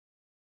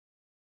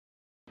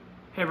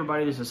Hey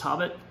everybody, this is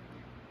Hobbit,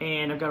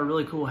 and I've got a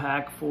really cool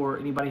hack for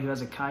anybody who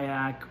has a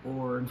kayak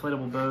or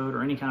inflatable boat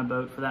or any kind of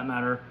boat for that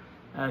matter.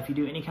 If you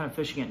do any kind of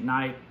fishing at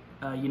night,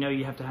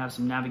 you have to have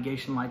some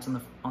navigation lights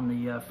on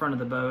the front of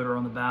the boat or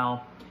on the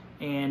bow,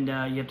 and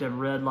you have to have a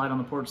red light on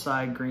the port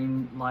side,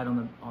 green light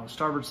on the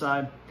starboard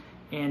side.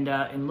 And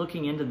in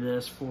looking into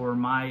this for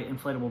my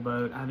inflatable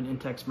boat, I have an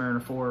Intex Mariner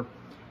 4.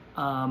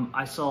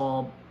 I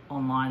saw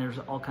online there's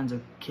all kinds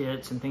of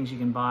kits and things you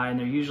can buy, and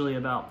they're usually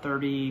about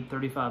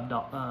 $35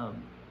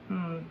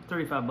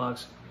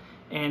 bucks.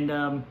 And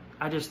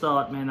I just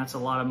thought, man, that's a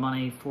lot of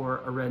money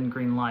for a red and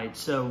green light.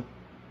 So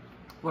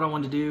what I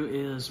wanted to do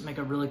is make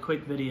a really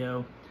quick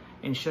video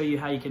and show you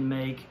how you can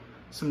make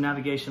some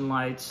navigation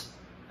lights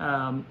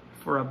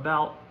for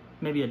about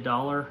maybe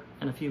 $1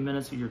 in a few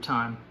minutes of your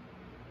time.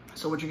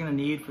 So what you're gonna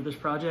need for this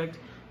project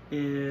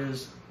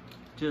is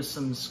just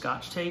some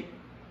Scotch tape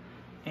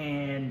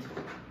and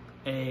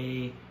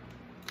a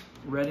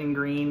red and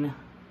green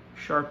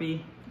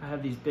Sharpie. I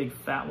have these big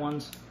fat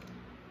ones,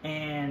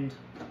 and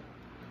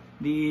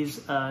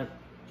these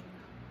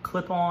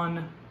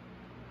clip-on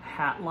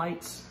hat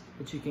lights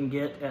that you can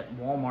get at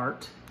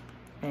Walmart,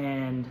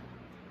 and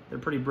they're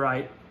pretty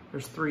bright.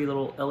 There's 3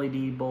 little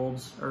LED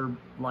bulbs or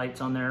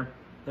lights on there.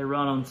 They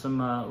run on some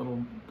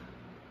little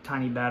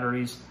tiny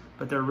batteries,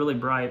 but they're really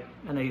bright,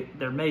 and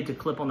they're made to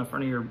clip on the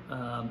front of your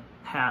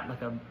hat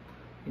like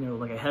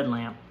a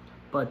headlamp.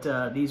 But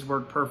these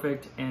work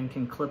perfect and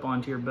can clip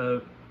onto your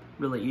boat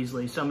really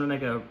easily. So I'm gonna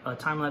make a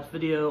time-lapse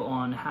video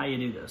on how you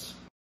do this.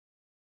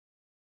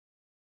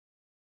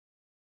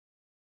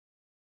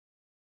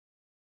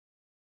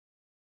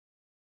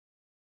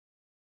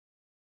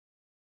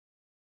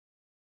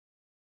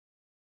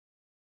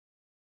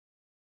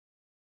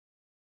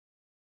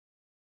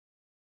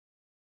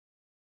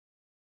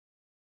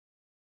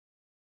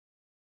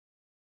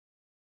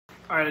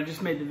 All right, I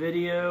just made the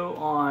video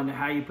on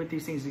how you put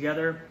these things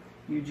together.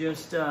 You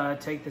just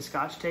take the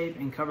Scotch tape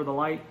and cover the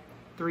light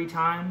 3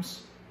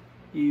 times.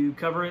 You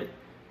cover it,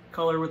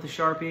 color with the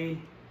Sharpie,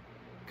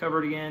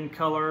 cover it again,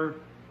 color,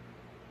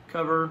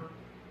 cover,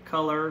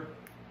 color,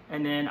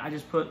 and then I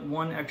just put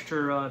 1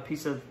 extra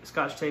piece of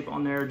Scotch tape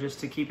on there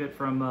just to keep it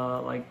from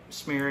like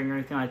smearing or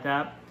anything like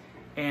that.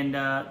 And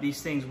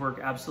these things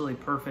work absolutely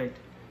perfect.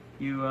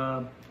 You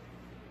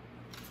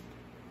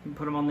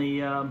put them on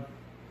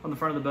the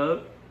front of the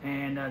boat,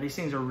 and these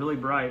things are really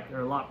bright.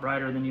 They're a lot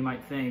brighter than you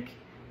might think.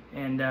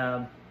 And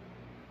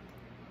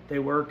they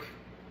work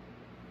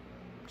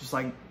just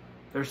like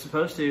they're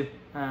supposed to. You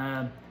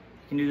can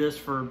do this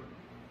for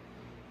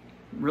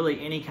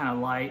really any kind of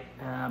light.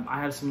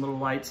 I have some little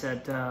lights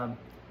that I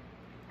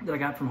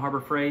got from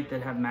Harbor Freight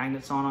that have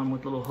magnets on them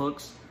with little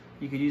hooks.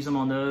 You could use them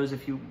on those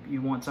if you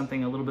want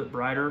something a little bit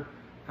brighter.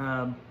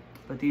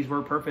 But these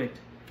work perfect.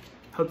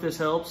 Hope this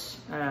helps.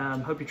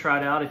 Hope you try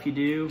it out. If you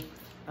do,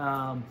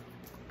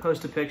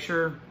 post a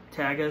picture,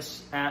 tag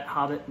us at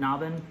Hobbit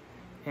Nobbin,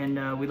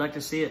 and we'd like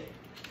to see it.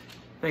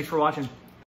 Thanks for watching.